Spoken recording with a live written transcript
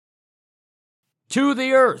To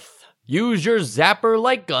the Earth. Use your Zapper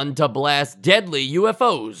light gun to blast deadly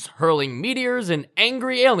UFOs, hurling meteors and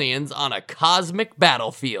angry aliens on a cosmic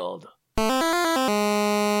battlefield.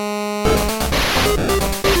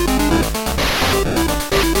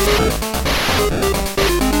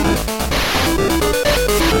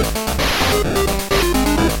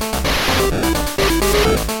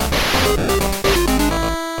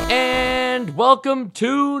 And welcome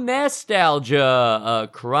to Nostalgia, a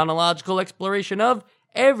chronological exploration of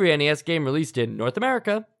every NES game released in North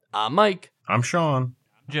America. I'm Mike. I'm Sean.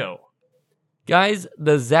 Joe. Guys,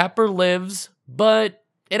 the Zapper lives, but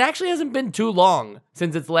it actually hasn't been too long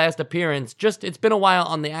since its last appearance. It's been a while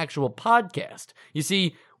on the actual podcast. You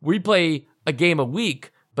see, we play a game a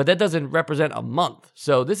week, but that doesn't represent a month.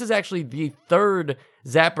 So this is actually the third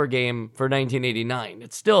Zapper game for 1989.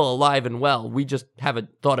 It's still alive and well. We just haven't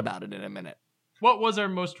thought about it in a minute. What was our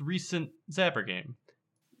most recent Zapper game?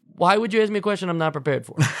 Why would you ask me a question I'm not prepared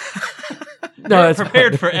for? No, that's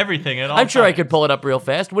prepared fine. for everything at all I'm sure I times. could pull it up real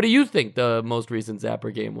fast. What do you think the most recent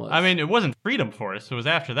Zapper game was? I mean, it wasn't Freedom Force. It was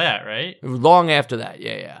after that, right? It was long after that.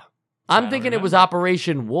 Yeah. I'm don't thinking it was remember.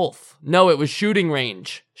 Operation Wolf. No, it was Shooting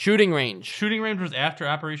Range. Shooting Range. Shooting Range was after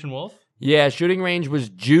Operation Wolf? Yeah, Shooting Range was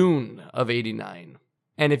June of 89.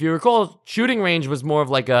 And if you recall, Shooting Range was more of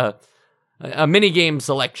like a mini-game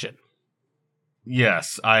selection.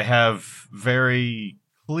 Yes, I have very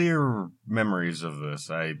clear memories of this.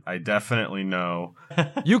 I definitely know.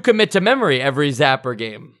 You commit to memory every Zapper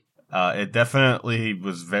game. It definitely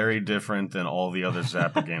was very different than all the other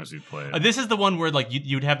Zapper games we played. This is the one where like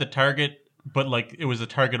you'd have the target, but like it was a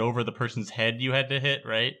target over the person's head you had to hit,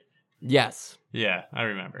 right? Yes. Yeah, I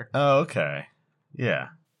remember. Oh, okay. Yeah.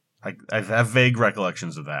 I have vague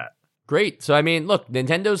recollections of that. Great. So, I mean, look,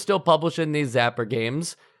 Nintendo's still publishing these Zapper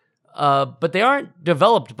games, but they aren't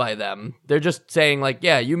developed by them. They're just saying, like,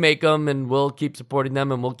 yeah, you make them, and we'll keep supporting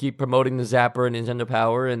them, and we'll keep promoting the Zapper and Nintendo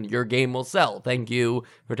Power, and your game will sell. Thank you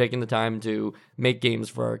for taking the time to make games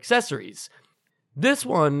for our accessories. This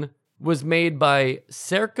one was made by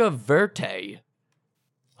Cerca Verte.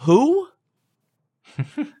 Who?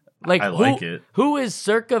 I like it. Who is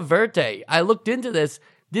Cerca Verte? I looked into this.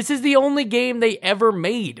 This is the only game they ever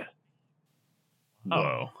made.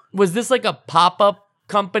 Whoa. Was this like a pop-up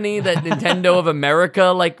company that Nintendo of America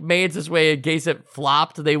like made this way in case it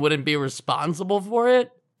flopped, they wouldn't be responsible for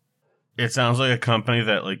it? It sounds like a company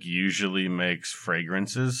that like usually makes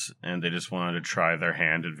fragrances and they just wanted to try their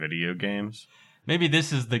hand at video games. Maybe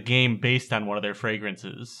this is the game based on one of their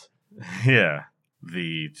fragrances. Yeah.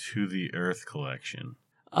 The To the Earth collection.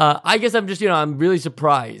 I guess I'm just, I'm really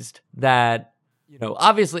surprised that,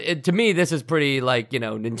 obviously, to me, this is pretty,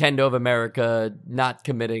 Nintendo of America not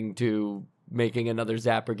committing to making another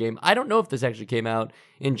Zapper game. I don't know if this actually came out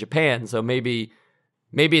in Japan, so maybe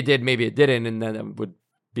it did, maybe it didn't, and then it would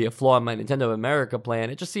be a flaw in my Nintendo of America plan.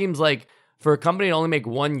 It just seems like for a company to only make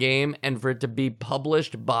one game and for it to be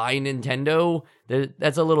published by Nintendo,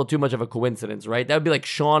 that's a little too much of a coincidence, right? That would be like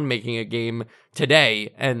Sean making a game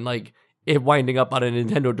today and, it winding up on a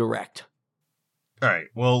Nintendo Direct. All right.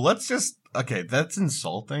 Well, okay, that's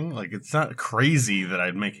insulting. Like, it's not crazy that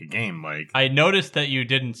I'd make a game, Mike. I noticed that you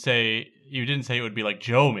didn't say it would be like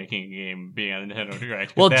Joe making a game being on Nintendo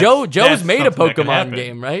Direct. Well, Joe's made a Pokemon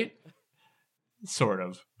game, right? Sort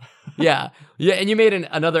of. Yeah, and you made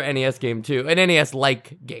another NES game too, an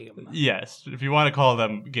NES-like game. Yes, if you want to call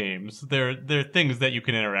them games, they're things that you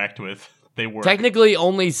can interact with. They work. Technically,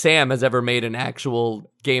 only Sam has ever made an actual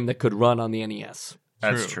game that could run on the NES.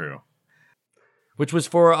 That's true. Which was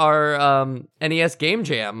for our NES Game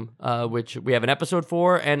Jam, which we have an episode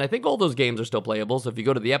for, and I think all those games are still playable, so if you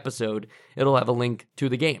go to the episode, it'll have a link to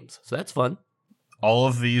the games. So that's fun. All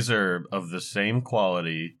of these are of the same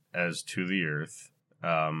quality as To the Earth,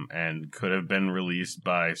 and could have been released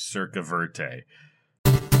by Cerca Verte.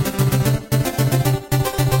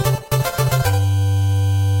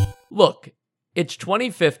 Look, it's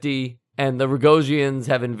 2050, and the Rogosians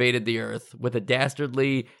have invaded the Earth with a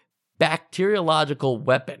dastardly bacteriological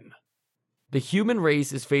weapon. The human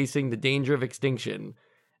race is facing the danger of extinction,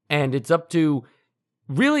 and it's up to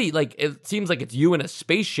really, it seems like it's you in a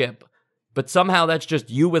spaceship, but somehow that's just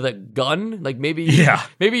you with a gun. Maybe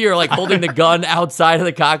you're holding the gun outside of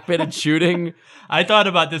the cockpit and shooting. I thought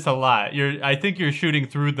about this a lot. I think you're shooting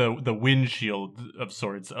through the windshield of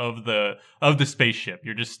sorts of the spaceship.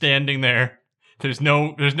 You're just standing there. There's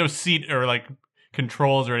no seat or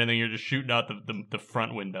controls or anything. You're just shooting out the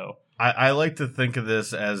front window. I like to think of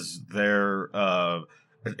this as their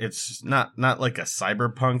it's not like a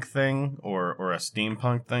cyberpunk thing or a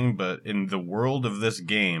steampunk thing, but in the world of this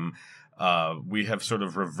game, we have sort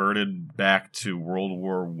of reverted back to World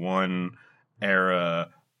War I era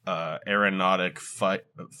aeronautic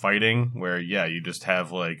fighting where you just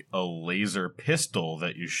have like a laser pistol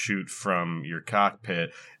that you shoot from your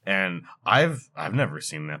cockpit, and I've never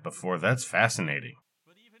seen that before. That's fascinating.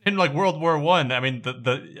 In like World War I mean,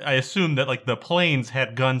 I assume that like the planes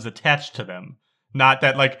had guns attached to them, not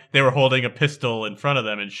that like they were holding a pistol in front of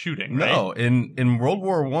them and shooting. Right? No, in World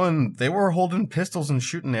War I, they were holding pistols and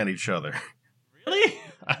shooting at each other. Really?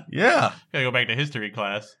 Yeah. Gotta go back to history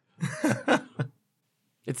class.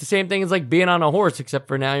 It's the same thing as like being on a horse, except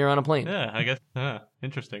for now you're on a plane. Yeah, I guess.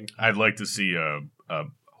 Interesting. I'd like to see a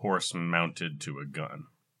horse mounted to a gun.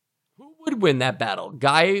 Who would win that battle?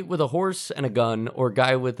 Guy with a horse and a gun, or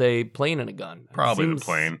guy with a plane and a gun? Probably the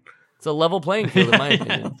plane. It's a level playing field, in my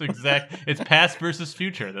opinion. It's past versus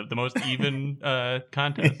future, the most even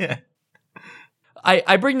contest. Yeah.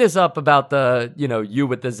 I bring this up about the, you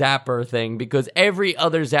with the Zapper thing, because every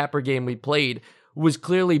other Zapper game we played was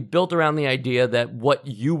clearly built around the idea that what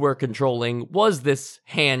you were controlling was this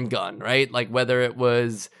handgun, right? Like whether it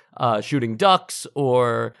was shooting ducks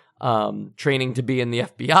or training to be in the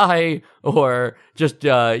FBI or just,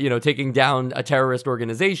 taking down a terrorist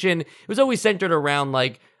organization. It was always centered around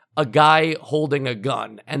like a guy holding a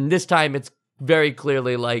gun. And this time it's very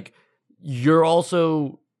clearly like you're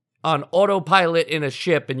also on autopilot in a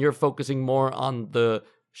ship and you're focusing more on the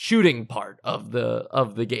shooting part of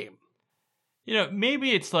the game.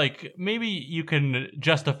 Maybe it's like, maybe you can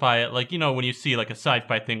justify it, like, when you see like a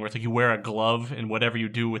sci-fi thing where it's like you wear a glove and whatever you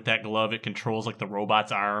do with that glove, it controls like the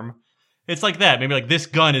robot's arm. It's like that. Maybe like this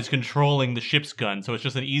gun is controlling the ship's gun, so it's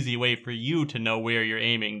just an easy way for you to know where you're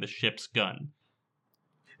aiming the ship's gun.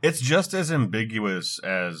 It's just as ambiguous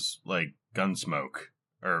as like Gunsmoke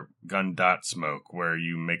or Gun Dot Smoke, where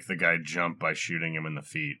you make the guy jump by shooting him in the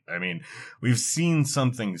feet. I mean, we've seen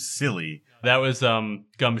something silly. That was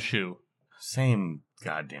Gumshoe. Same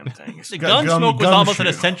goddamn thing. Gunsmoke was almost an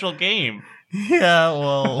essential game. Yeah,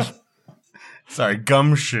 well, sorry,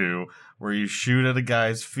 Gumshoe, where you shoot at a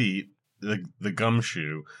guy's feet, the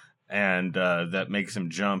gumshoe, and that makes him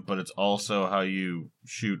jump, but it's also how you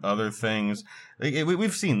shoot other things.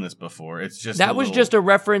 We've seen this before. It's just that was just a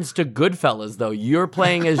reference to Goodfellas, though. You're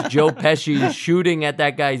playing as Joe Pesci shooting at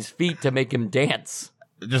that guy's feet to make him dance.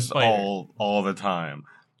 Just Spider. all the time.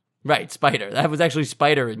 Right, Spider. That was actually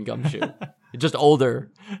Spider in Gumshoe. Just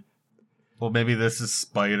older. Well, maybe this is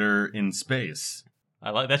Spider in space.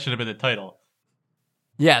 I like that. Should have been the title.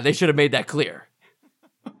 Yeah, they should have made that clear.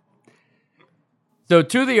 So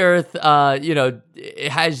To the Earth,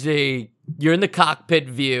 it has you're in the cockpit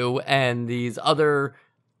view, and these other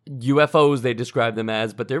UFOs, they describe them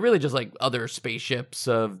as, but they're really just like other spaceships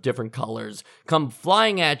of different colors, come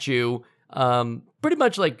flying at you, pretty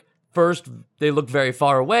much like. First, they look very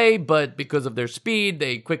far away, but because of their speed,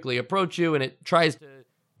 they quickly approach you, and it tries to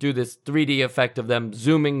do this 3D effect of them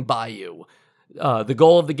zooming by you. The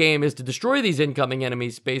goal of the game is to destroy these incoming enemy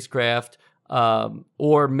spacecraft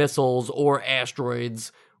or missiles or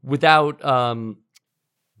asteroids without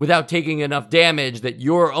taking enough damage that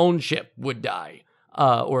your own ship would die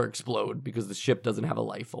or explode, because the ship doesn't have a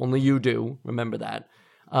life. Only you do. Remember that.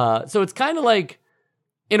 So it's kind of like,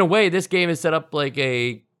 in a way, this game is set up like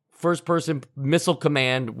a first-person missile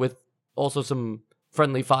command with also some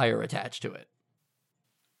friendly fire attached to it.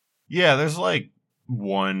 Yeah, there's like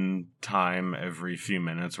one time every few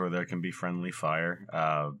minutes where there can be friendly fire.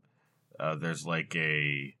 There's like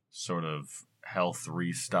a sort of health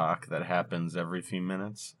restock that happens every few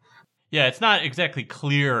minutes. Yeah, it's not exactly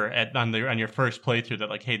clear on your first playthrough that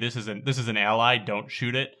like, hey, this is an ally, don't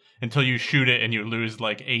shoot it, until you shoot it and you lose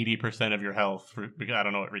like 80% of your health. I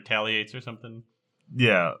don't know, it retaliates or something.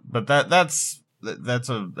 Yeah, but that's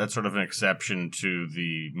sort of an exception to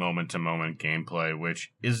the moment-to-moment gameplay,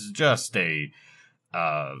 which is just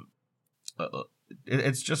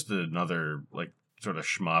it's just another like sort of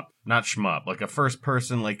not shmup, like a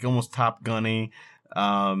first-person, like almost Top Gunny,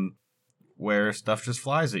 where stuff just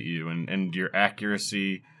flies at you, and your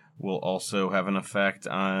accuracy will also have an effect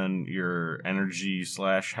on your energy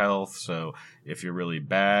 / health. So if you're really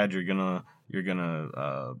bad, you're gonna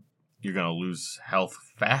lose health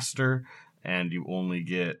faster, and you only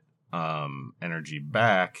get energy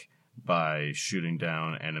back by shooting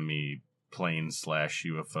down enemy planes /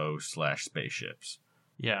 UFO / spaceships.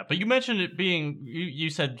 Yeah, but you mentioned it being,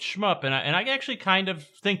 you said shmup, and I actually kind of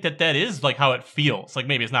think that is like how it feels. Like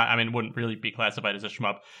maybe it's not, I mean, it wouldn't really be classified as a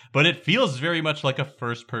shmup, but it feels very much like a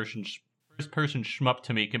first-person shmup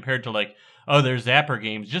to me compared to like other Zapper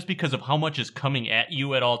games, just because of how much is coming at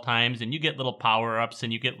you at all times, and you get little power-ups,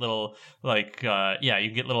 and you get little, like,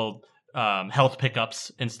 you get little health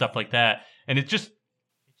pickups and stuff like that, and it just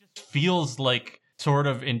feels like sort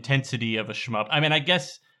of intensity of a shmup. I mean, I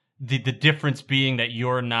guess the difference being that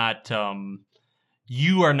you're not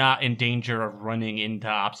you are not in danger of running into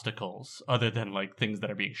obstacles other than like things that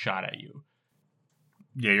are being shot at you.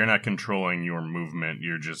 Yeah, you're not controlling your movement.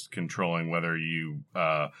 You're just controlling whether you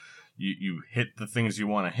hit the things you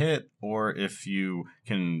want to hit, or if you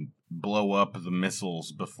can blow up the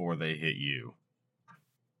missiles before they hit you.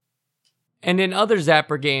 And in other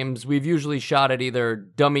Zapper games, we've usually shot at either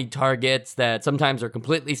dummy targets that sometimes are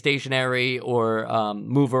completely stationary or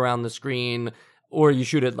move around the screen, or you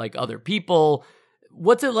shoot at like other people.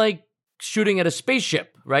 What's it like shooting at a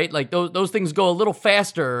spaceship, right? Like those things go a little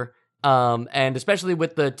faster, and especially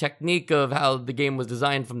with the technique of how the game was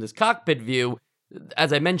designed from this cockpit view,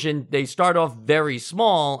 as I mentioned, they start off very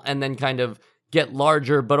small and then kind of get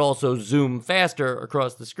larger, but also zoom faster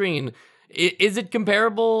across the screen. Is it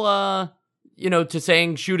comparable, to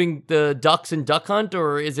saying shooting the ducks in Duck Hunt,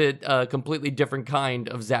 or is it a completely different kind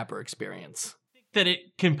of Zapper experience? I think that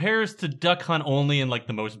it compares to Duck Hunt only in like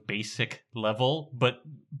the most basic level, but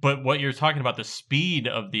what you're talking about, the speed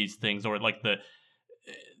of these things, or like the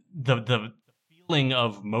feeling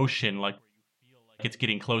of motion, like where you feel like it's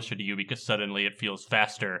getting closer to you because suddenly it feels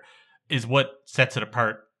faster, is what sets it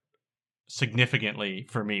apart significantly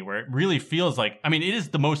for me, where it really feels like, I mean, it is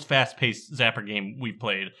the most fast-paced Zapper game we've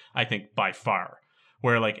played, I think, by far,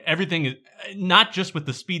 where like everything is not just with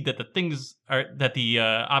the speed that the things are, that the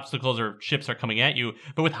obstacles or ships are coming at you,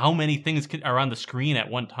 but with how many things are on the screen at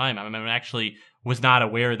one time. I mean, I actually was not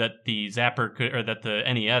aware that the Zapper could, or that the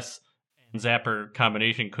NES and Zapper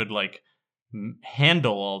combination could like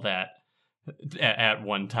handle all that at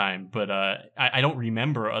one time, but I don't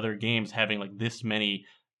remember other games having like this many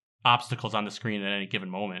obstacles on the screen at any given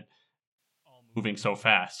moment, all moving so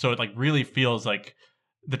fast. So it like really feels like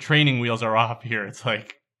the training wheels are off here. It's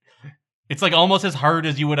like almost as hard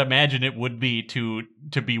as you would imagine it would be to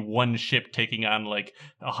be one ship taking on like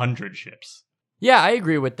 100 ships. Yeah, I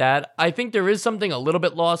agree with that. I think there is something a little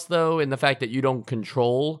bit lost, though, in the fact that you don't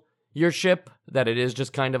control your ship, that it is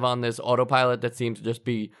just kind of on this autopilot that seems to just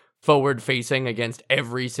be forward-facing against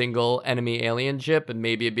every single enemy alien ship, and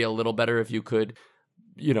maybe it'd be a little better if you could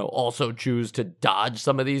also choose to dodge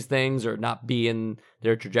some of these things or not be in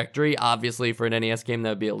their trajectory. Obviously, for an NES game, that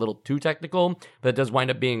would be a little too technical, but it does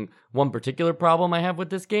wind up being one particular problem I have with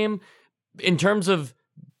this game. In terms of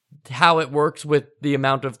how it works with the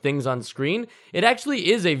amount of things on screen, it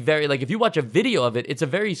actually is a very, like, if you watch a video of it, it's a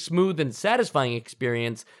very smooth and satisfying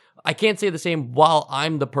experience. I can't say the same while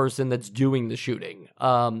I'm the person that's doing the shooting.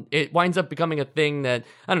 It winds up becoming a thing that,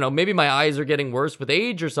 I don't know, maybe my eyes are getting worse with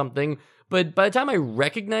age or something, but by the time I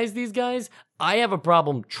recognize these guys, I have a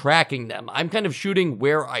problem tracking them. I'm kind of shooting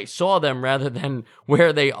where I saw them rather than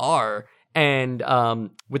where they are. And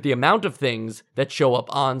with the amount of things that show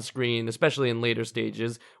up on screen, especially in later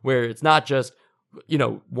stages, where it's not just,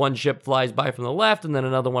 one ship flies by from the left and then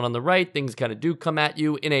another one on the right, things kind of do come at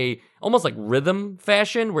you in a almost like rhythm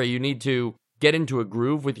fashion where you need to get into a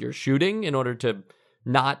groove with your shooting in order to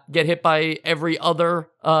not get hit by every other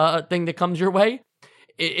thing that comes your way.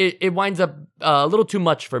 It winds up a little too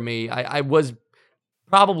much for me. I was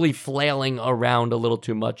probably flailing around a little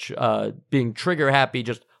too much, being trigger happy,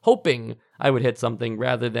 just hoping I would hit something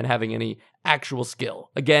rather than having any actual skill.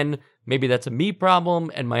 Again, maybe that's a me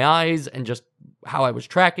problem and my eyes and just how I was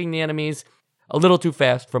tracking the enemies. A little too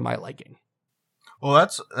fast for my liking. Well,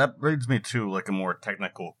 that brings me to like a more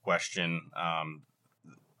technical question.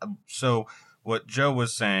 So what Joe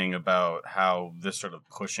was saying about how this sort of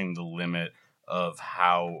pushing the limit of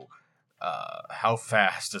how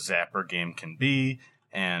fast a Zapper game can be,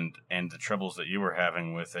 and the troubles that you were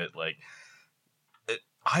having with it, like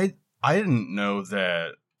I didn't know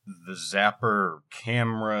that the Zapper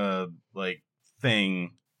camera like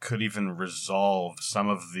thing could even resolve some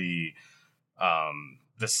of the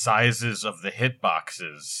sizes of the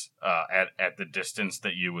hitboxes at the distance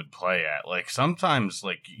that you would play at. Like sometimes,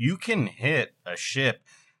 like you can hit a ship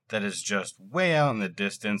that is just way out in the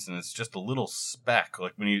distance, and it's just a little speck.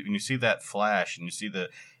 Like when you see that flash and you see the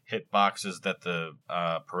hitboxes that the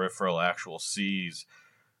peripheral actual sees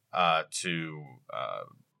to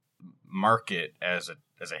mark it as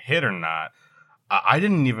a hit or not. I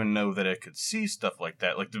didn't even know that it could see stuff like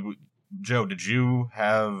that. Like, Joe, did you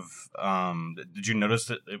notice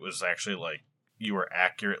that it was actually like you were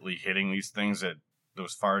accurately hitting these things at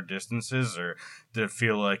those far distances, or did it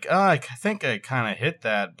feel like, I think I kind of hit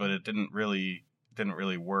that, but it didn't really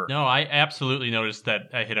work? No, I absolutely noticed that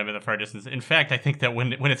I hit them at the far distance. In fact, I think that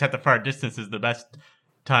when it's at the far distance is the best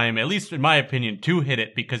time, at least in my opinion, to hit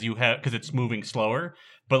it because it's moving slower.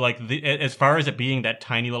 But like as far as it being that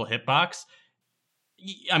tiny little hitbox,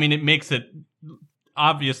 I mean, it makes it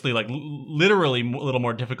obviously like literally a little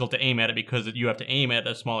more difficult to aim at it because you have to aim at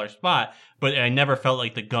a smaller spot, but I never felt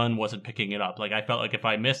like the gun wasn't picking it up. Like I felt like if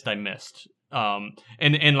I missed, I missed.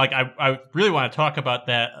 And like I really want to talk about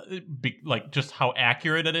that, like just how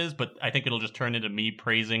accurate it is, but I think it'll just turn into me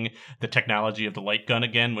praising the technology of the light gun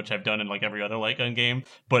again, which I've done in like every other light gun game.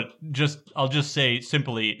 But I'll just say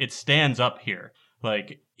simply, it stands up here.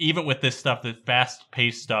 Like even with this stuff, the fast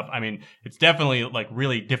paced stuff, I mean, it's definitely like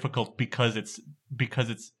really difficult because it's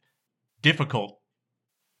difficult,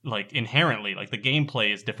 like inherently, like the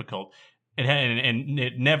gameplay is difficult. And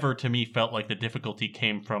it never to me felt like the difficulty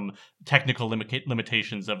came from technical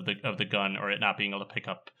limitations of the gun or it not being able to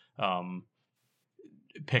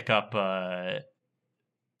pick up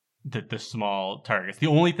the small targets. The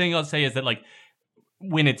only thing I'll say is that like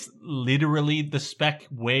when it's literally the spec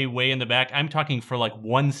way in the back, I'm talking for like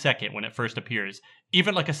 1 second when it first appears,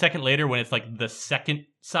 even like a second later when it's like the second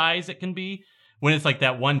size it can be, when it's like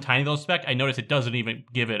that one tiny little speck, I notice it doesn't even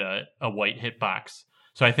give it a white hitbox.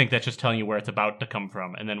 So I think that's just telling you where it's about to come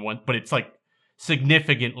from. And then but it's like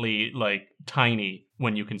significantly like tiny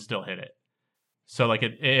when you can still hit it. So like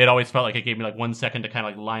it always felt like it gave me like 1 second to kind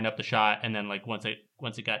of like line up the shot. And then like once it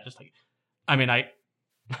got just like, I mean, I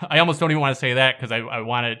almost don't even want to say that because I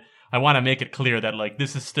want to make it clear that like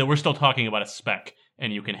we're still talking about a spec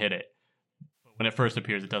and you can hit it. When it first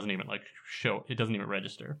appears, it doesn't even like it doesn't even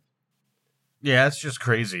register. Yeah, it's just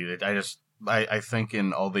crazy. I think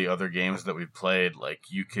in all the other games that we've played, like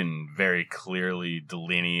you can very clearly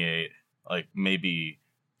delineate, like maybe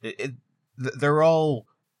they all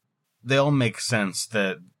make sense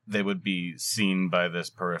that they would be seen by this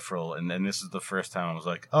peripheral, and this is the first time I was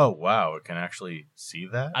like, oh wow, it can actually see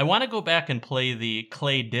that. I want to go back and play the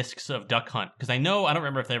clay discs of Duck Hunt because I don't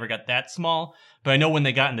remember if they ever got that small, but I know when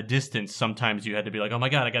they got in the distance, sometimes you had to be like, oh my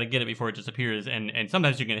god, I got to get it before it disappears, and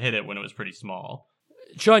sometimes you can hit it when it was pretty small.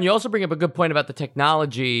 Sean, you also bring up a good point about the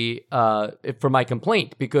technology for my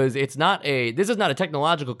complaint, because this is not a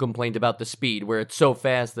technological complaint about the speed where it's so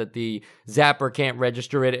fast that the zapper can't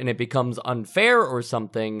register it and it becomes unfair or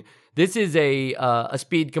something. This is a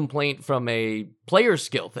speed complaint from a player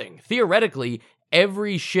skill thing. Theoretically,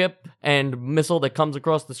 every ship and missile that comes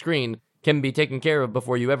across the screen can be taken care of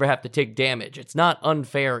before you ever have to take damage. It's not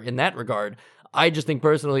unfair in that regard. I just think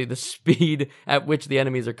personally the speed at which the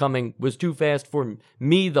enemies are coming was too fast for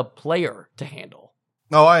me, the player, to handle.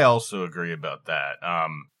 Oh, I also agree about that.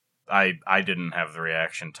 I didn't have the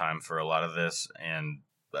reaction time for a lot of this, and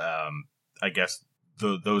I guess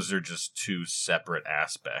those are just two separate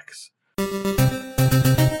aspects.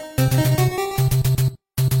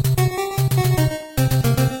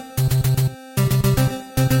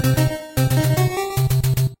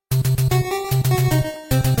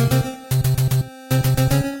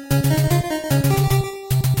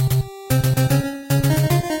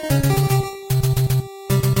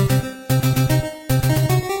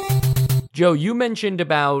 Joe, you mentioned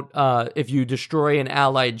about if you destroy an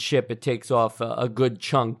allied ship, it takes off a good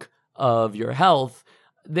chunk of your health.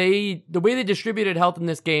 The way they distributed health in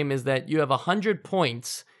this game is that you have 100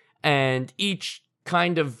 points, and each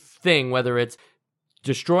kind of thing, whether it's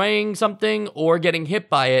destroying something or getting hit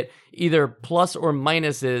by it, either plus or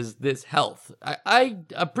minuses this health. I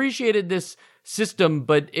appreciated this system,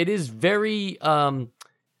 but it is very...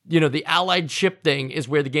 the allied ship thing is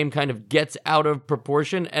where the game kind of gets out of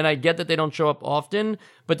proportion, and I get that they don't show up often,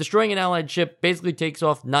 but destroying an allied ship basically takes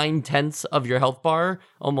off 9/10 of your health bar,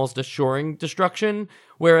 almost assuring destruction,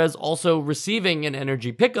 whereas also receiving an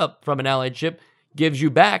energy pickup from an allied ship gives you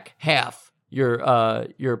back half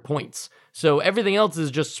your points. So everything else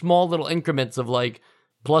is just small little increments of like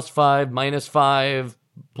 +5, -5,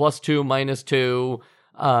 +2, -2,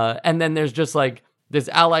 and then there's just like this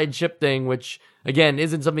allied ship thing, which again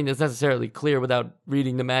isn't something that's necessarily clear without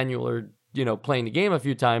reading the manual or playing the game a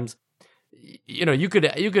few times. You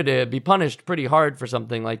could be punished pretty hard for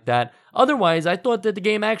something like that. Otherwise, I thought that the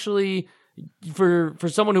game actually, for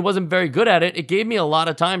someone who wasn't very good at it, it gave me a lot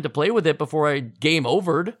of time to play with it before I game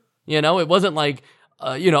overed. It wasn't like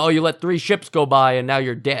you let 3 ships go by and now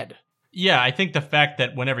you're dead. Yeah, I think the fact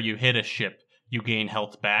that whenever you hit a ship, you gain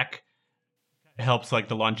health back helps like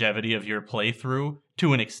the longevity of your playthrough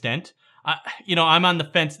to an extent. I'm on the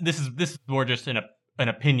fence. This is more just an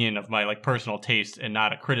opinion of my like personal taste and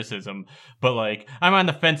not a criticism. But like I'm on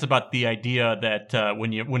the fence about the idea that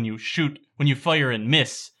when you fire and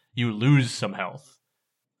miss, you lose some health.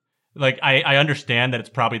 Like I understand that it's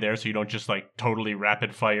probably there so you don't just like totally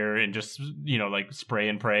rapid fire and just like spray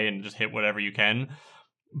and pray and just hit whatever you can.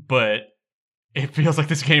 But it feels like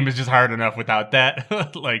this game is just hard enough without that.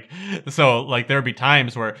 There'd be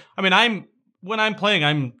times where, when I'm playing,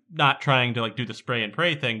 I'm not trying to like do the spray and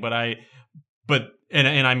pray thing, but I'm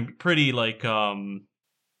pretty like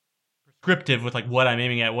prescriptive with like what I'm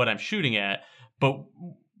aiming at, what I'm shooting at. But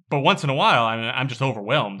once in a while, I'm just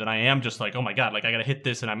overwhelmed, and I am just like, oh my god, like I gotta hit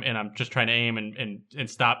this, and I'm just trying to aim and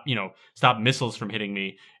stop missiles from hitting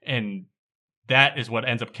me, and that is what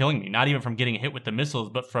ends up killing me. Not even from getting hit with the missiles,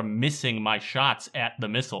 but from missing my shots at the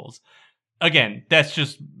missiles. Again, that's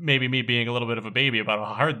just maybe me being a little bit of a baby about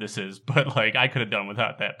how hard this is, but like I could have done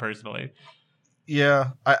without that personally.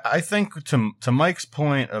 Yeah, I think to Mike's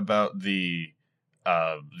point about the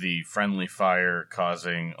friendly fire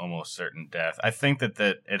causing almost certain death, I think that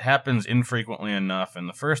it happens infrequently enough, and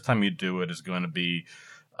the first time you do it is going to be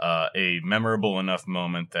a memorable enough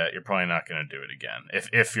moment that you're probably not going to do it again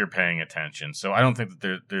if you're paying attention. So I don't think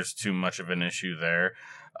that there's too much of an issue there.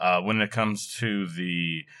 When it comes to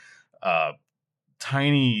the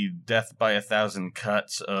tiny death by 1,000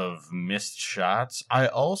 cuts of missed shots, I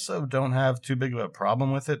also don't have too big of a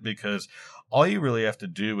problem with it, because all you really have to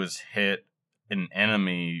do is hit an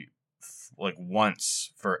enemy like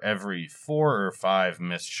once for every 4 or 5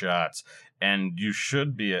 missed shots, and you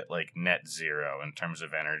should be at like net zero in terms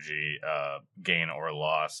of energy gain or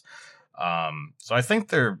loss. So I think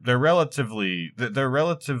they're relatively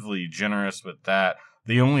generous with that.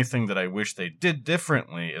 The only thing that I wish they did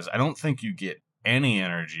differently is I don't think you get any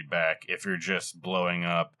energy back if you're just blowing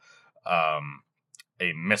up a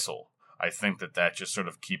missile. I think that just sort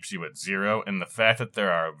of keeps you at zero, and the fact that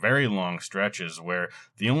there are very long stretches where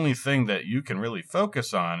the only thing that you can really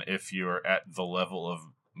focus on if you're at the level of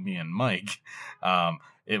me and Mike,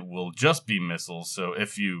 it will just be missiles. So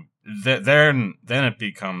if you then it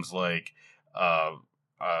becomes like a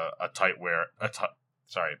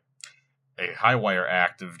high wire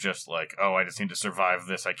act of just like, oh, I just need to survive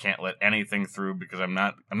this. I can't let anything through because I'm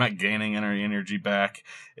not gaining any energy back.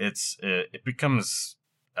 It becomes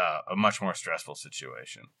a much more stressful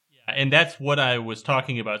situation. Yeah, and that's what I was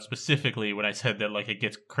talking about specifically when I said that like it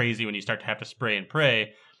gets crazy when you start to have to spray and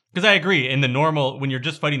pray. Because I agree, in the normal, when you're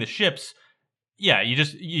just fighting the ships, yeah,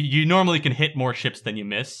 you normally can hit more ships than you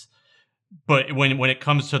miss. But when it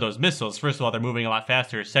comes to those missiles, first of all, they're moving a lot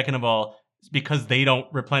faster. Second of all, because they don't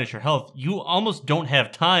replenish your health, you almost don't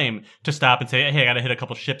have time to stop and say, hey, I gotta hit a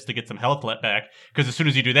couple ships to get some health let back. Because as soon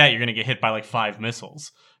as you do that, you're gonna get hit by like 5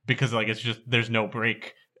 missiles. Because like it's just, there's no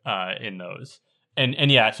break in those.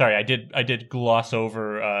 And yeah, sorry, I did gloss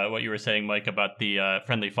over what you were saying, Mike, about the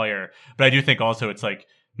friendly fire. But I do think also it's like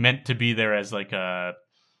meant to be there as like a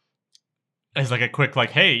quick like,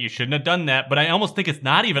 hey, you shouldn't have done that. But I almost think it's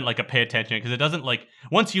not even like a pay attention, because it doesn't like,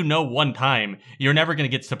 once you know one time, you're never going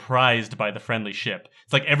to get surprised by the friendly ship.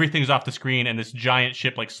 It's like everything's off the screen and this giant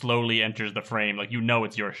ship like slowly enters the frame. Like, you know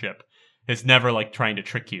it's your ship. It's never like trying to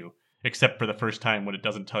trick you, except for the first time when it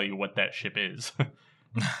doesn't tell you what that ship is.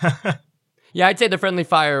 Yeah, I'd say the friendly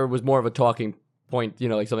fire was more of a talking point,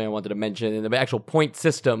 like something I wanted to mention. And the actual point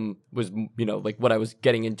system was, like what I was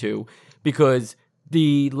getting into, because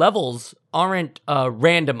the levels aren't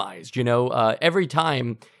randomized, every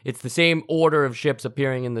time it's the same order of ships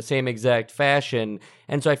appearing in the same exact fashion.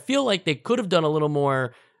 And so I feel like they could have done a little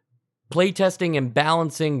more playtesting and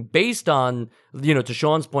balancing based on, to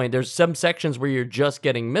Sean's point, there's some sections where you're just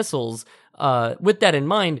getting missiles. With that in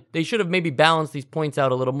mind, they should have maybe balanced these points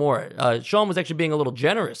out a little more. Sean was actually being a little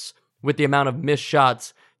generous with the amount of missed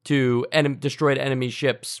shots to destroyed enemy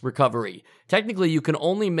ships recovery. Technically, you can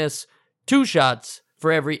only miss 2 shots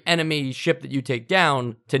for every enemy ship that you take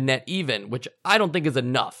down to net even, which I don't think is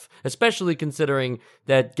enough, especially considering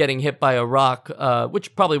that getting hit by a rock,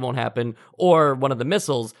 which probably won't happen, or one of the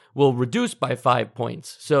missiles will reduce by 5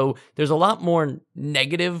 points. So there's a lot more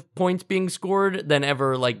negative points being scored than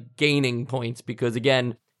ever like gaining points, because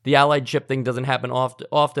again, the allied ship thing doesn't happen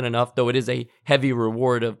often enough, though it is a heavy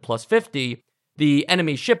reward of plus 50. The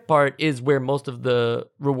enemy ship part is where most of the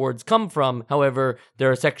rewards come from. However, there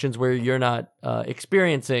are sections where you're not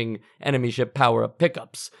experiencing enemy ship power-up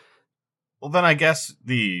pickups. Well, then I guess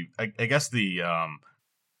the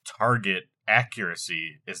target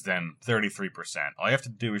accuracy is then 33%. All you have to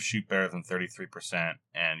do is shoot better than 33%,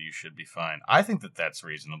 and you should be fine. I think that's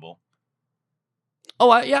reasonable. Oh,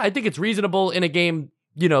 I think it's reasonable in a game,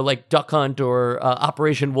 like Duck Hunt or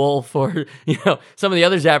Operation Wolf or, some of the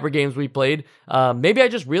other Zapper games we played. Maybe I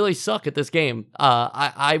just really suck at this game.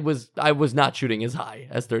 I was not shooting as high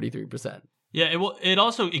as 33%. Yeah,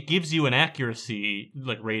 it gives you an accuracy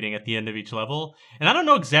like rating at the end of each level. And I don't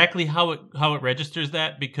know exactly how it registers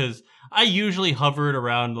that, because I usually hover it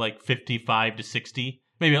around like 55 to 60.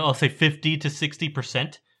 Maybe I'll say 50 to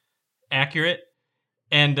 60% accurate.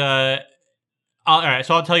 And all right,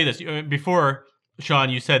 so I'll tell you this. Before Sean,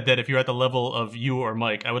 you said that if you're at the level of you or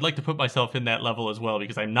Mike, I would like to put myself in that level as well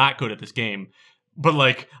because I'm not good at this game. But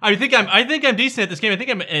like, I think I'm decent at this game. I think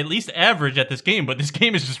I'm at least average at this game. But this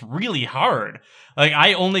game is just really hard. Like,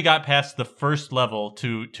 I only got past the first level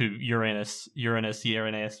to Uranus,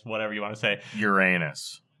 whatever you want to say.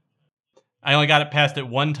 Uranus. I only got it past it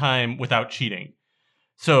one time without cheating.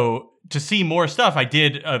 So to see more stuff, I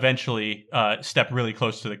did eventually step really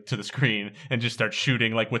close to the screen and just start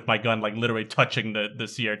shooting like with my gun, like literally touching the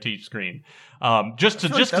CRT screen. Just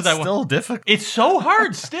because that's still difficult. It's so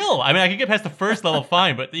hard still. I mean, I could get past the first level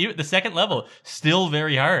fine, but the second level still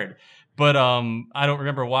very hard. But I don't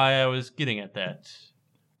remember why I was getting at that.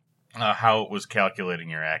 How it was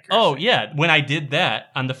calculating your accuracy. Oh, yeah. When I did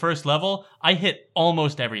that on the first level, I hit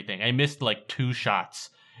almost everything. I missed like 2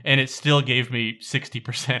 shots. And it still gave me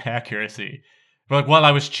 60% accuracy, but like while I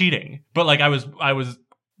was cheating. But like I was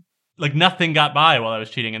like nothing got by while I was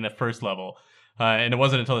cheating in the first level, and it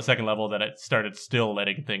wasn't until the second level that it started still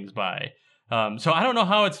letting things by. So I don't know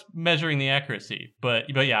how it's measuring the accuracy, but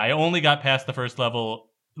yeah, I only got past the first level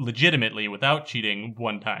legitimately without cheating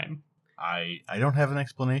one time. I don't have an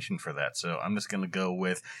explanation for that, so I'm just gonna go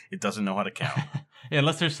with it doesn't know how to count. Yeah,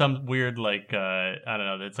 unless there's some weird like I don't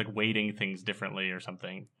know, it's like weighting things differently or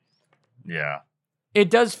something. Yeah.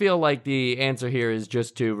 It does feel like the answer here is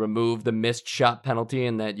just to remove the missed shot penalty,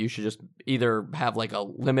 and that you should just either have like a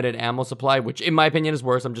limited ammo supply, which in my opinion is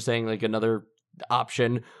worse. I'm just saying like another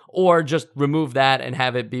option, or just remove that and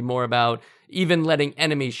have it be more about even letting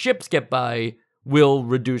enemy ships get by will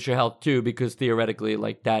reduce your health too, because theoretically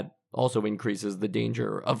like that also increases the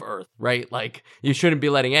danger of Earth, right? Like, you shouldn't be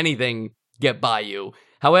letting anything get by you.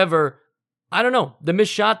 However, I don't know, the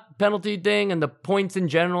missed shot penalty thing and the points in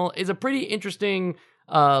general is a pretty interesting,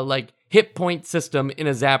 like, hit point system in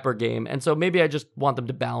a Zapper game. And so maybe I just want them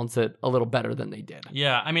to balance it a little better than they did.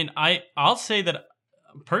 Yeah, I mean, I'll say that,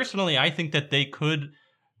 personally, I think that they could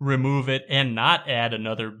remove it and not add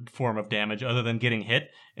another form of damage other than getting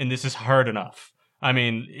hit, and this is hard enough. I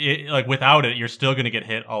mean, like without it, you're still going to get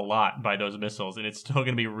hit a lot by those missiles, and it's still going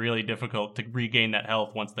to be really difficult to regain that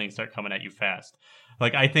health once things start coming at you fast.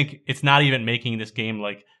 Like, I think it's not even making this game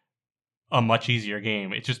like a much easier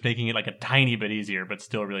game. It's just making it like a tiny bit easier, but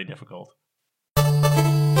still really difficult.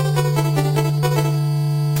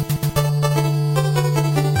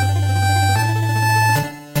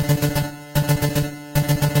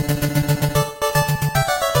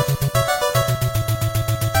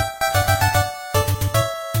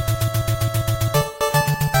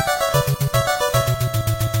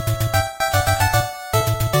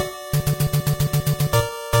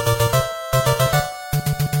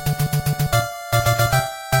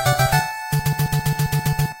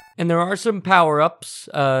 And there are some power-ups.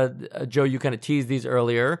 Joe, you kind of teased these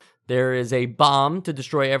earlier. There is a bomb to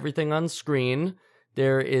destroy everything on screen.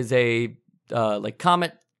 There is a like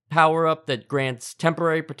comet power-up that grants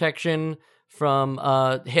temporary protection from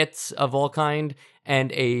hits of all kind,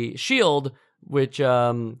 and a shield which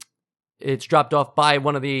it's dropped off by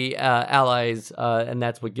one of the allies, and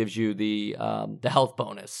that's what gives you the health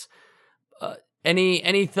bonus.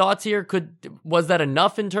 Any thoughts here? Was that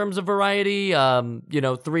enough in terms of variety?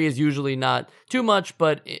 3 is usually not too much,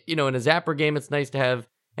 but in a Zapper game, it's nice to have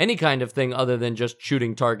any kind of thing other than just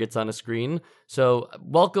shooting targets on a screen. So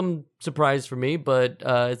welcome surprise for me, but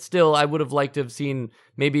it's still, I would have liked to have seen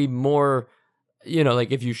maybe more,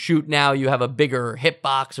 like if you shoot now, you have a bigger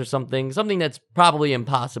hitbox or something that's probably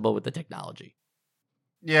impossible with the technology.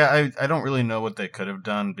 Yeah, I don't really know what they could have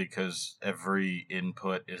done because every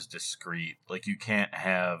input is discrete. Like, you can't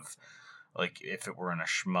have, like, if it were in a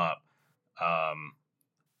shmup,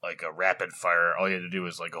 like a rapid fire, all you had to do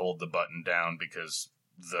is, like, hold the button down because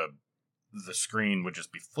the screen would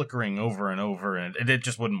just be flickering over and over, and it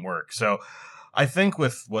just wouldn't work. So I think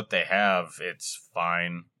with what they have, it's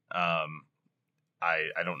fine. I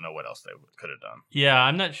don't know what else they could have done. Yeah,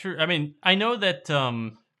 I'm not sure. I mean, I know that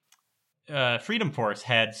Freedom Force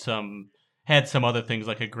had some other things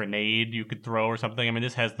like a grenade you could throw or something. I mean,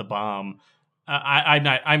 this has the bomb. I'm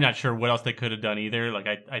not sure what else they could have done either. Like,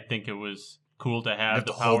 I think it was cool to have you have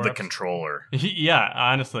the to hold the power-ups. controller. Yeah,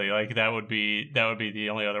 honestly, like that would be the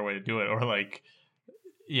only other way to do it. Or like,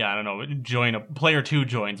 yeah, I don't know, player 2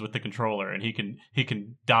 joins with the controller and he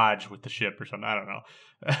can dodge with the ship or something. I don't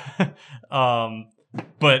know.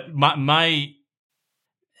 But my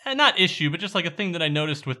not issue, but just like a thing that I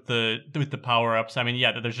noticed with the power-ups. I mean,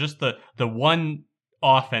 yeah, there's just the one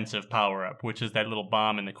offensive power-up, which is that little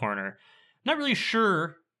bomb in the corner. Not really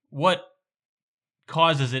sure what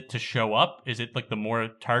causes it to show up. Is it like the more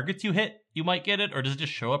targets you hit, you might get it, or does it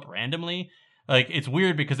just show up randomly? Like, it's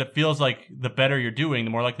weird because it feels like the better you're doing,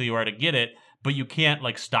 the more likely you are to get it, but you can't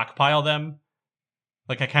like stockpile them.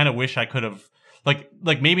 Like I kind of wish I could have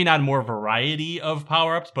like maybe not more variety of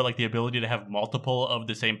power-ups, but like the ability to have multiple of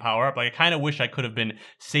the same power-up. Like I kind of wish I could have been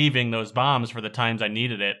saving those bombs for the times I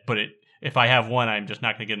needed it, but if I have one, I'm just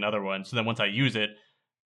not going to get another one. So then once I use it,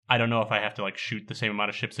 I don't know if I have to like shoot the same amount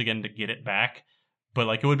of ships again to get it back. But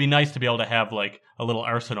like it would be nice to be able to have like a little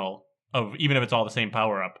arsenal of, even if it's all the same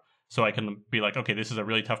power-up, so I can be like, okay, this is a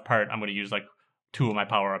really tough part. I'm going to use like 2 of my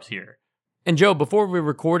power-ups here. And Joe, before we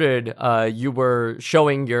recorded, you were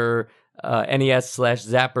showing your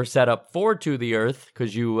NES/Zapper setup for To the Earth,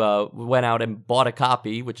 because you went out and bought a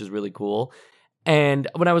copy, which is really cool. And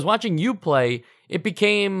when I was watching you play, it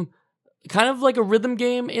became kind of like a rhythm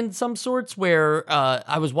game in some sorts, where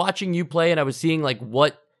I was watching you play and I was seeing like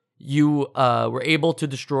what you were able to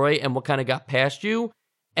destroy and what kind of got past you.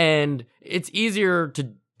 And it's easier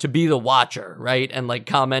to be the watcher, right? And like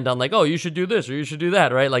comment on like, oh, you should do this or you should do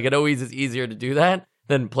that, right? Like it always is easier to do that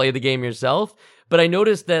than play the game yourself. But I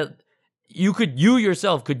noticed that you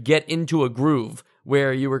yourself could get into a groove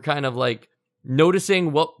where you were kind of like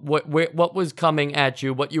noticing what was coming at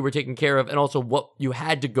you, what you were taking care of, and also what you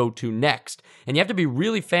had to go to next. And you have to be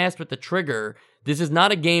really fast with the trigger. This is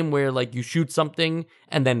not a game where like you shoot something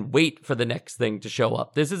and then wait for the next thing to show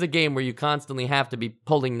up. This is a game where you constantly have to be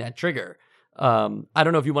pulling that trigger. I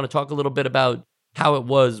don't know if you want to talk a little bit about how it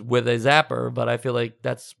was with a zapper, but I feel like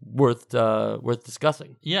that's worth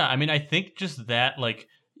discussing. Yeah, I mean, I think just that, like,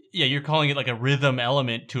 yeah, you're calling it like a rhythm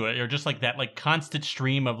element to it, or just like that, like constant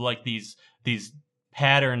stream of like these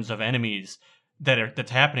patterns of enemies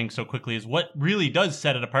that's happening so quickly is what really does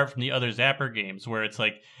set it apart from the other Zapper games, where it's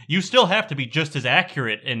like you still have to be just as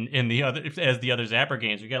accurate in the other as the other Zapper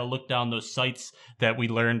games. You got to look down those sights that we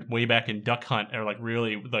learned way back in Duck Hunt are like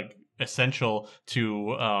really like essential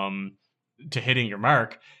to hitting your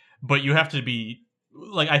mark. But you have to be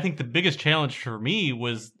like, I think the biggest challenge for me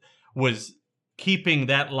was keeping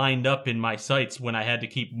that lined up in my sights when I had to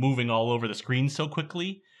keep moving all over the screen so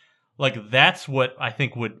quickly. Like that's what I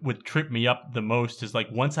think would trip me up the most, is like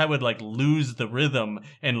once I would like lose the rhythm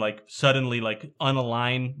and like suddenly like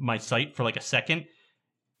unalign my sight for like a second,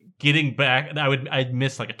 getting back, I'd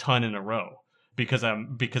miss like a ton in a row because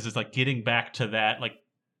it's like getting back to that like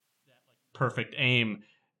perfect aim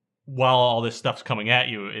while all this stuff's coming at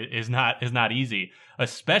you is not easy.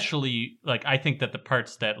 Especially like I think that the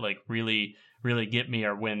parts that like really get me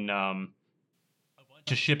are when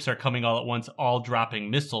bunch of ships are coming all at once, all dropping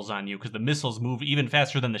missiles on you, because the missiles move even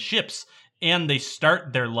faster than the ships, and they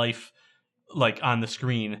start their life like on the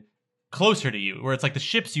screen closer to you, where it's like the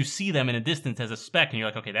ships, you see them in a distance as a speck and you're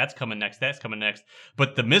like, okay, that's coming next,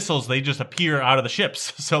 but the missiles, they just appear out of the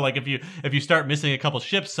ships. So like if you start missing a couple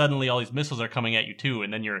ships, suddenly all these missiles are coming at you too,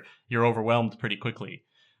 and then you're overwhelmed pretty quickly.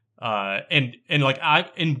 And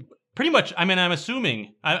pretty much, I mean, I'm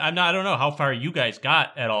assuming I don't know how far you guys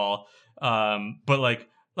got at all. But like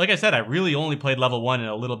I said, I really only played level 1 and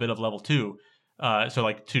a little bit of level 2. So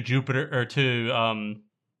like to Jupiter or to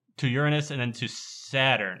Uranus and then to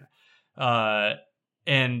Saturn.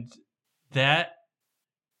 And that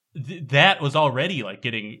was already like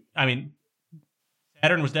getting, I mean,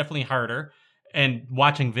 Saturn was definitely harder, and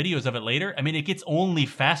watching videos of it later, I mean, it gets only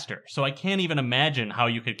faster. So I can't even imagine how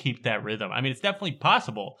you could keep that rhythm. I mean, it's definitely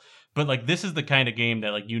possible, but like this is the kind of game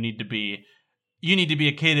that like you need to be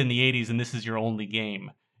a kid in the 80s, and this is your only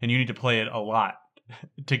game, and you need to play it a lot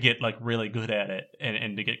to get like really good at it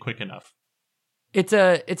and to get quick enough. It's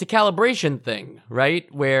a calibration thing, right?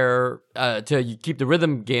 Where to keep the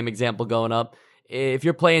rhythm game example going up, if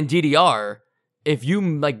you're playing DDR, if you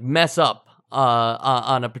like mess up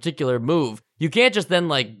on a particular move, you can't just then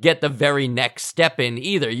like get the very next step in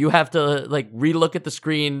either. You have to like relook at the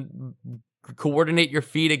screen, coordinate your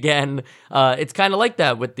feet again. It's kind of like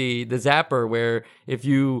that with the zapper, where if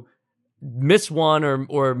you miss one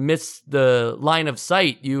or miss the line of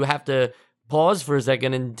sight, you have to pause for a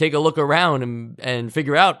second and take a look around and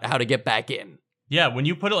figure out how to get back in. Yeah, when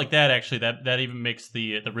you put it like that, actually, that even makes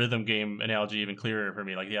the rhythm game analogy even clearer for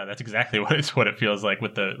me. Like, yeah, that's exactly what it feels like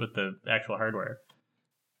with the actual hardware.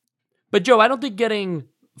 But Joe, I don't think getting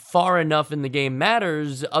far enough in the game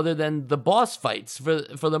matters, other than the boss fights.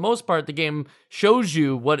 For the most part, the game shows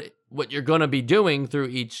you what you're going to be doing through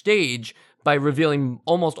each stage by revealing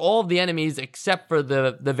almost all of the enemies except for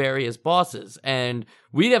the various bosses. And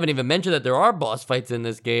we haven't even mentioned that there are boss fights in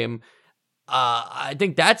this game. I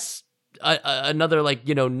think that's another like,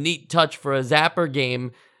 neat touch for a Zapper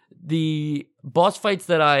game. The boss fights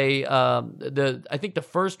that I think the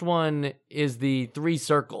first one is the 3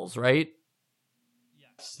 circles, right?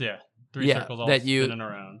 Yes, yeah. 3 circles all spinning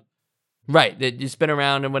around. Right, that you spin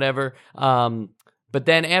around and whatever. But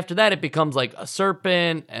then after that, it becomes like a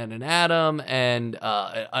serpent and an atom and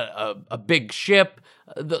a big ship.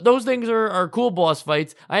 Those things are cool boss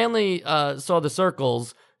fights. I only saw the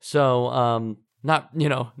circles, so not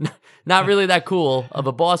not really that cool of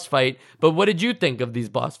a boss fight. But what did you think of these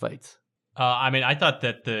boss fights? I mean, I thought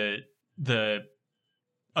that the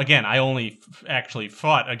again, I only actually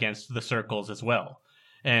fought against the circles as well,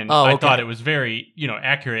 and I thought it was very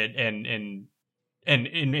accurate and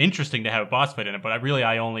interesting to have a boss fight in it. But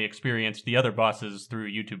I only experienced the other bosses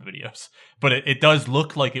through YouTube videos. But it does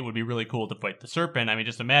look like it would be really cool to fight the serpent. I mean,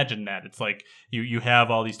 just imagine that. It's like you have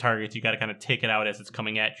all these targets. You got to kind of take it out as it's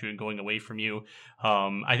coming at you and going away from you.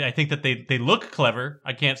 I think that they look clever.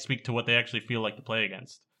 I can't speak to what they actually feel like to play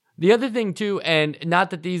against. The other thing too, and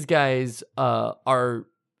not that these guys are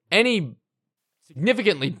any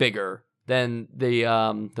significantly bigger than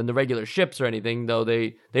the regular ships or anything, though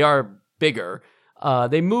they are bigger.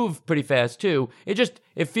 They move pretty fast too.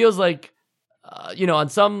 It feels like on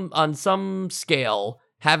some scale,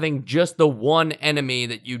 having just the one enemy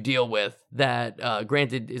that you deal with that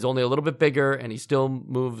granted is only a little bit bigger and he still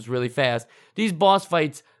moves really fast. These boss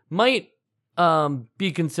fights might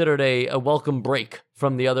be considered a welcome break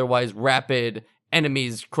from the otherwise rapid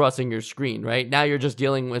enemies crossing your screen, right? Now you're just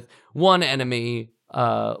dealing with one enemy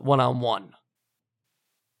one-on-one.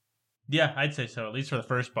 Yeah, I'd say so. At least for the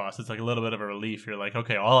first boss, it's like a little bit of a relief. You're like,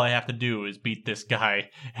 okay, all I have to do is beat this guy,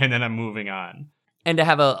 and then I'm moving on. And to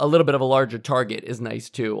have a little bit of a larger target is nice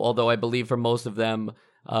too. Although I believe for most of them,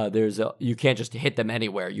 you can't just hit them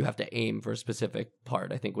anywhere. You have to aim for a specific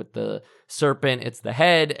part. I think with the serpent, it's the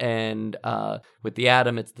head, and with the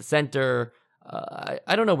atom, it's the center.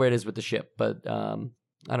 I don't know where it is with the ship, but I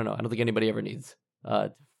don't know. I don't think anybody ever needs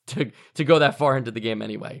to go that far into the game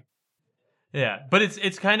anyway. Yeah, but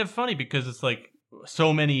it's kind of funny because it's like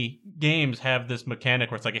so many games have this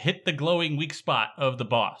mechanic where it's like hit the glowing weak spot of the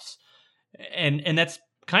boss, and that's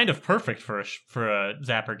kind of perfect for a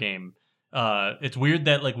Zapper game. It's weird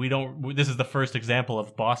that like we don't. This is the first example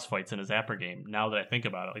of boss fights in a Zapper game. Now that I think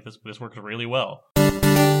about it, like this works really well.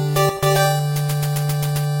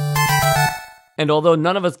 And although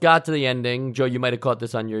none of us got to the ending, Joe, you might have caught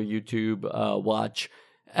this on your YouTube watch.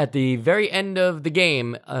 At the very end of the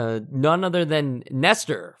game, none other than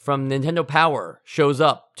Nestor from Nintendo Power shows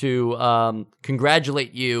up to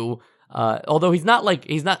congratulate you. Although he's not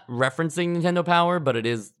referencing Nintendo Power, but it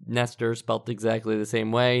is Nestor spelt exactly the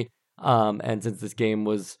same way. And since this game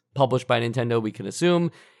was published by Nintendo, we can assume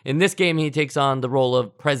in this game he takes on the role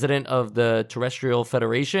of president of the Terrestrial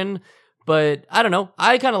Federation. But I don't know.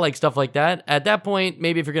 I kind of like stuff like that. At that point,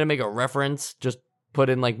 maybe if you're gonna make a reference, just put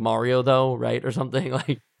in like Mario though, right? Or something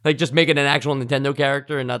like just make it an actual Nintendo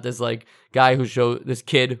character and not this like this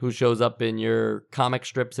kid who shows up in your comic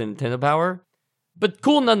strips in Nintendo Power. But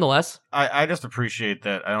cool nonetheless. I just appreciate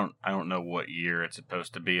that. I don't know what year it's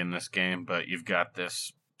supposed to be in this game, but you've got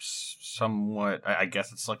this somewhat, I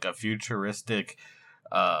guess it's like a futuristic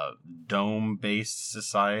dome-based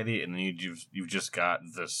society, and then you've just got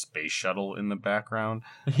the space shuttle in the background.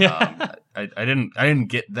 Yeah. I didn't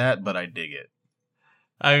get that, but I dig it.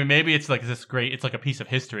 I mean, maybe it's like it's like a piece of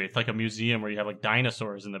history. It's like a museum where you have like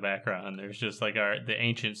dinosaurs in the background. There's just like the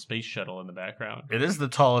ancient space shuttle in the background. It is the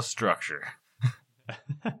tallest structure.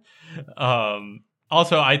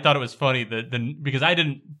 Also, I thought it was funny because I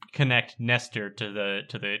didn't connect Nestor to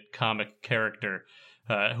the comic character,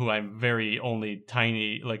 who I'm only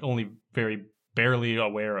very barely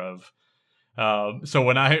aware of. So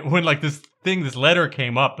when like this letter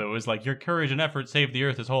came up, it was like, your courage and effort saved the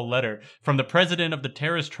earth. This whole letter from the president of the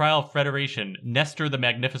Terrestrial Federation, Nestor the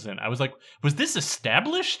Magnificent. I was like, was this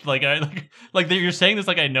established? Like you're saying this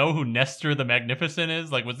like I know who Nestor the Magnificent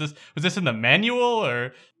is? Like was this in the manual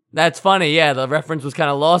or? That's funny. Yeah, the reference was kind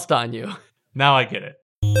of lost on you. Now I get it.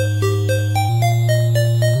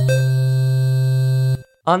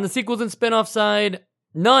 On the sequels and spin-off side,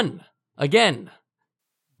 none. Again.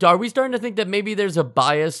 Are we starting to think that maybe there's a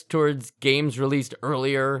bias towards games released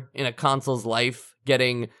earlier in a console's life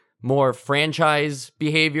getting more franchise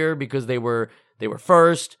behavior because they were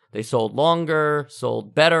first, they sold longer,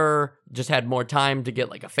 sold better, just had more time to get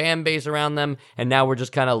like a fan base around them, and now we're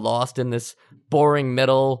just kind of lost in this boring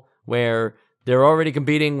middle where they're already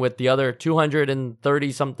competing with the other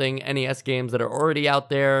 230 something NES games that are already out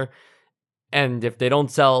there. And if they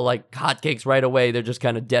don't sell like hotcakes right away, they're just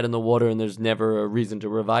kind of dead in the water and there's never a reason to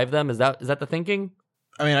revive them. Is that the thinking?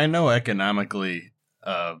 I mean, I know economically,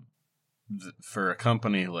 for a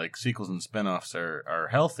company like sequels and spinoffs are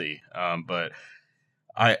healthy, but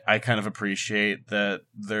I kind of appreciate that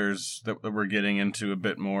that we're getting into a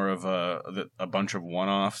bit more of a bunch of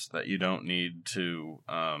one-offs that you don't need to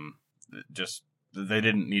just they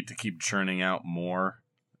didn't need to keep churning out more.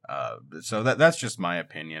 So that's just my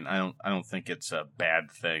opinion. I don't think it's a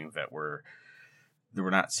bad thing that we're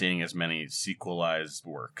not seeing as many sequelized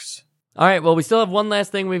works. All right, well, we still have one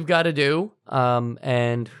last thing we've got to do,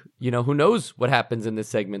 and who knows what happens in this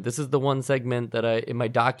segment. This is the one segment that in my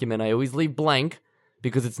document I always leave blank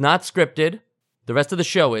because it's not scripted. The rest of the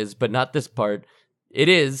show is, but not this part. It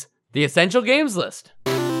is the Essential Games List.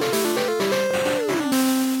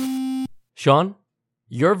 Sean,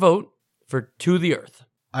 your vote for To the Earth.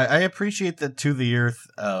 I appreciate that To the Earth.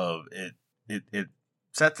 It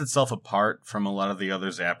sets itself apart from a lot of the other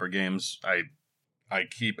Zapper games. I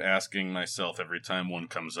keep asking myself every time one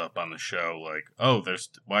comes up on the show, like, oh,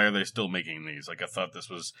 why are they still making these? Like, I thought this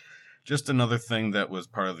was just another thing that was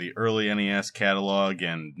part of the early NES catalog,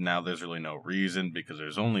 and now there's really no reason because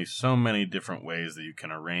there's only so many different ways that you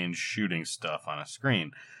can arrange shooting stuff on a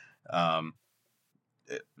screen. At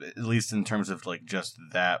least in terms of like just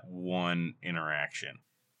that one interaction.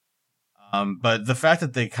 But the fact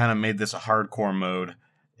that they kind of made this a hardcore mode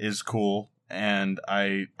is cool, and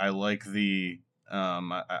I like the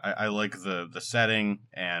I like the setting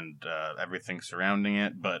and everything surrounding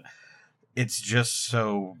it, but it's just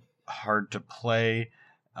so hard to play,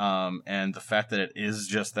 and the fact that it is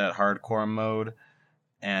just that hardcore mode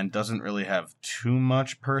and doesn't really have too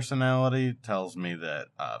much personality tells me that,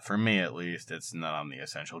 for me at least, it's not on the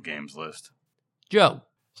Essential Games list. Joe.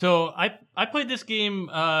 So I played this game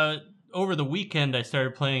over the weekend. I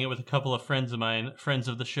started playing it with a couple of friends of mine, friends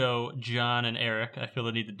of the show, John and Eric. I feel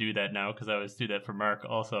the need to do that now because I always do that for Mark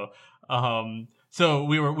also. So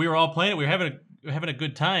we were all playing it. We were having a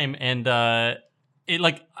good time, and it,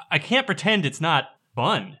 like, I can't pretend it's not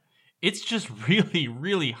fun. It's just really,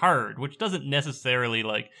 really hard, which doesn't necessarily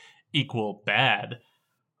like equal bad.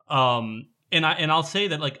 And I'll say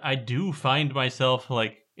that, like, I do find myself,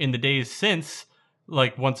 like, in the days since,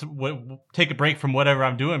 like, take a break from whatever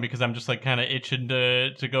I'm doing because I'm just like kind of itching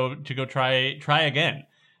to go try again.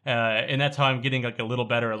 And that's how I'm getting like a little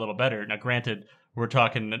better. Now, granted, we're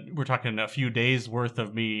talking a few days worth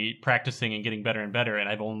of me practicing and getting better and better, and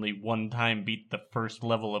I've only one time beat the first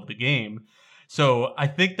level of the game. So I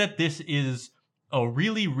think that this is a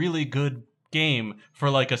really, really good game for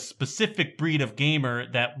like a specific breed of gamer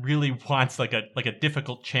that really wants like a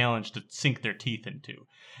difficult challenge to sink their teeth into.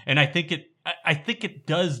 And I think it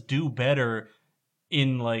does do better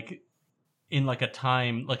in like a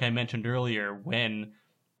time, like I mentioned earlier, when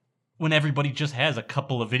everybody just has a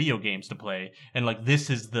couple of video games to play, and like this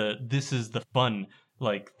is the fun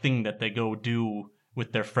like thing that they go do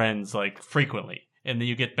with their friends like frequently, and then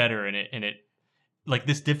you get better in it, and it like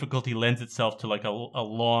this difficulty lends itself to like a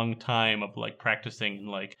long time of like practicing and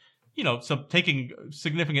like, so taking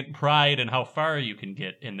significant pride in how far you can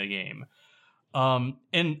get in the game.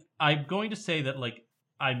 And I'm going to say that like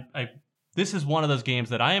this is one of those games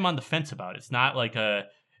that I am on the fence about. It's not like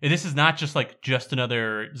this is not just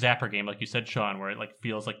another Zapper game, like you said, Sean, where it like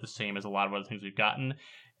feels like the same as a lot of other things we've gotten.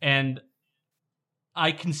 And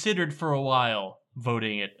I considered for a while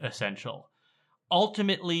voting it essential.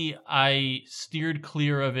 Ultimately, I steered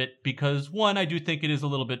clear of it because, one, I do think it is a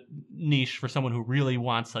little bit niche for someone who really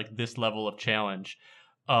wants like this level of challenge.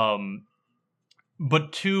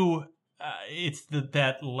 But two, it's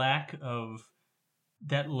that lack of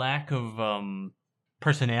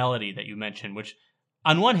personality that you mentioned, which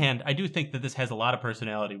on one hand, I do think that this has a lot of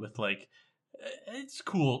personality with like, it's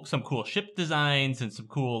cool, some cool ship designs and some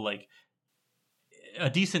cool, like, a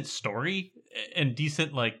decent story and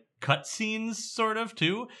decent like cutscenes sort of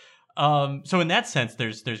too. So in that sense,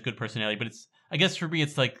 there's good personality, but it's, I guess for me,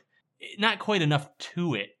 it's like not quite enough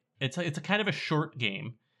to it. It's a kind of a short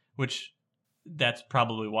game, which that's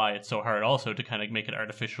probably why it's so hard also to kind of make it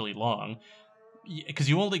artificially long, because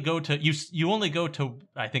you only go to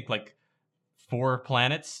I think like 4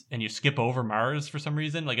 planets and you skip over Mars for some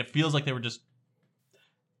reason. Like it feels like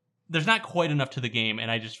there's not quite enough to the game,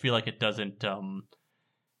 and I just feel like it doesn't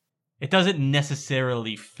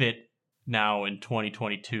necessarily fit now in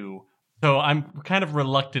 2022. So I'm kind of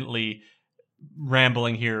reluctantly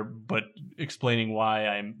rambling here, but explaining why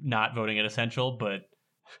I'm not voting it essential. But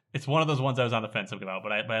it's one of those ones I was on the fence about,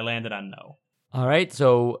 but I landed on no. All right,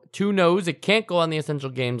 so 2 no's. It can't go on the Essential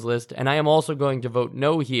Games list, and I am also going to vote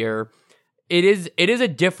no here. It is a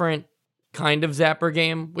different kind of Zapper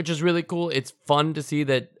game, which is really cool. It's fun to see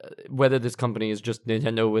that, whether this company is just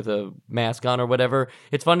Nintendo with a mask on or whatever,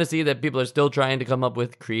 it's fun to see that people are still trying to come up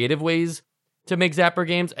with creative ways to make Zapper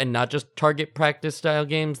games and not just target practice style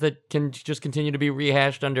games that can just continue to be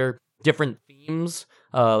rehashed under different themes.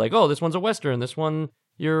 Like, oh, this one's a Western, this one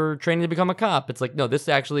you're training to become a cop. It's like, no, this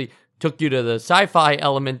actually took you to the sci-fi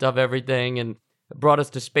element of everything, and brought us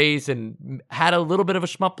to space and had a little bit of a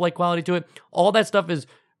shmup-like quality to it. All that stuff is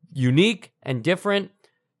unique and different.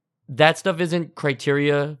 That stuff isn't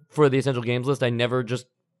criteria for the Essential Games list. I never just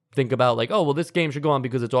think about like, oh, well, this game should go on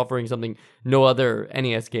because it's offering something no other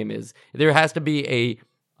NES game is. There has to be a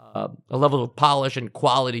level of polish and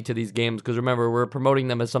quality to these games, because remember, we're promoting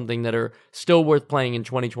them as something that are still worth playing in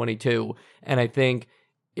 2022. And I think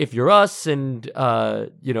if you're us and,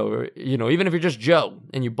 even if you're just Joe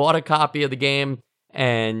and you bought a copy of the game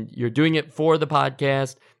and you're doing it for the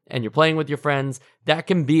podcast and you're playing with your friends, that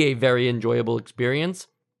can be a very enjoyable experience.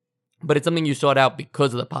 But it's something you sought out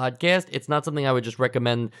because of the podcast. It's not something I would just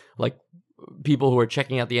recommend, like, people who are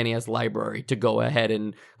checking out the NES library to go ahead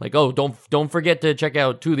and like, oh, don't forget to check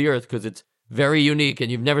out To the Earth because it's very unique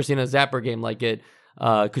and you've never seen a Zapper game like it,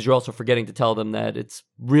 because you're also forgetting to tell them that it's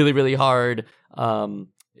really, really hard.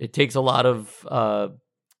 It takes a lot of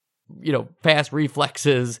fast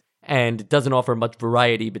reflexes, and it doesn't offer much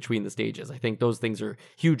variety between the stages. I think those things are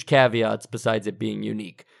huge caveats besides it being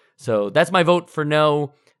unique. So that's my vote for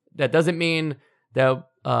no. That doesn't mean that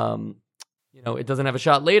it doesn't have a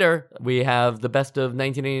shot later. We have the best of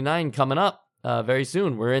 1989 coming up very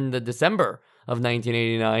soon. We're in the December of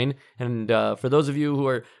 1989. And for those of you who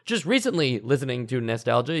are just recently listening to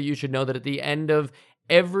Nostalgia, you should know that at the end of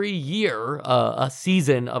every year, a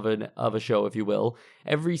season of a show, if you will,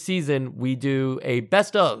 every season we do a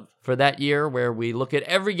best of for that year where we look at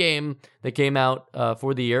every game that came out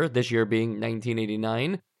for the year, this year being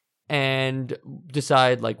 1989. And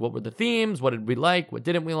decide, like, what were the themes, what did we like, what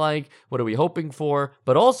didn't we like, what are we hoping for.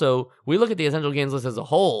 But also, we look at the Essential Games list as a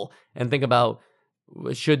whole and think about,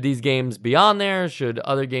 should these games be on there? Should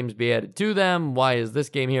other games be added to them? Why is this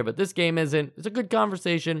game here but this game isn't? It's a good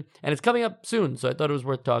conversation, and it's coming up soon, so I thought it was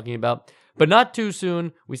worth talking about. But not too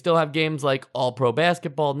soon. We still have games like All-Pro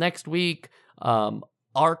Basketball next week, Archon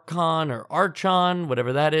or Archon,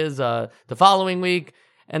 whatever that is, the following week.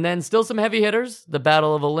 And then still some heavy hitters, the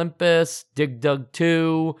Battle of Olympus, Dig Dug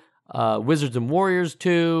 2, Wizards and Warriors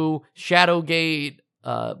 2, Shadowgate,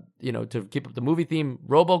 to keep up the movie theme,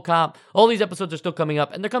 RoboCop. All these episodes are still coming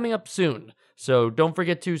up, and they're coming up soon. So don't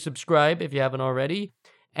forget to subscribe if you haven't already.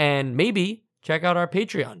 And maybe check out our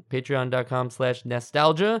Patreon,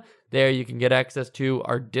 patreon.com/nostalgia. There you can get access to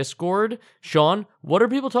our Discord. Sean, what are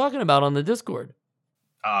people talking about on the Discord?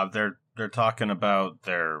 They're talking about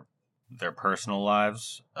their personal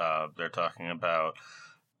lives. They're talking about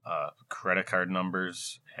credit card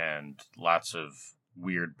numbers and lots of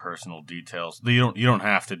weird personal details. You don't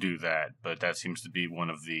have to do that, but that seems to be one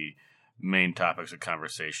of the main topics of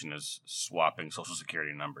conversation, is swapping social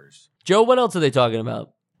security numbers. Joe, what else are they talking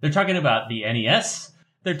about? They're talking about the NES.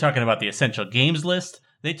 They're talking about the Essential Games list.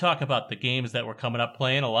 They talk about the games that we're coming up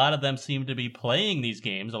playing. A lot of them seem to be playing these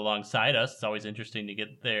games alongside us. It's always interesting to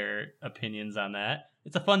get their opinions on that.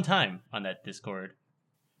 It's a fun time on that Discord.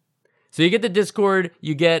 So you get the Discord,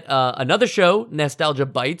 you get another show, Nostalgia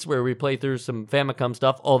Bites, where we play through some Famicom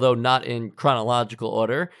stuff, although not in chronological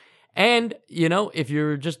order. And, if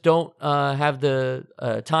you just don't have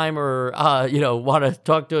the time or, want to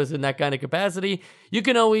talk to us in that kind of capacity, you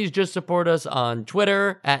can always just support us on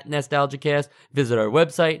Twitter @NostalgiaCast, visit our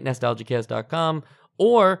website, nostalgiacast.com,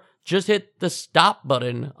 or just hit the stop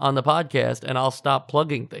button on the podcast and I'll stop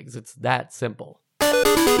plugging things. It's that simple.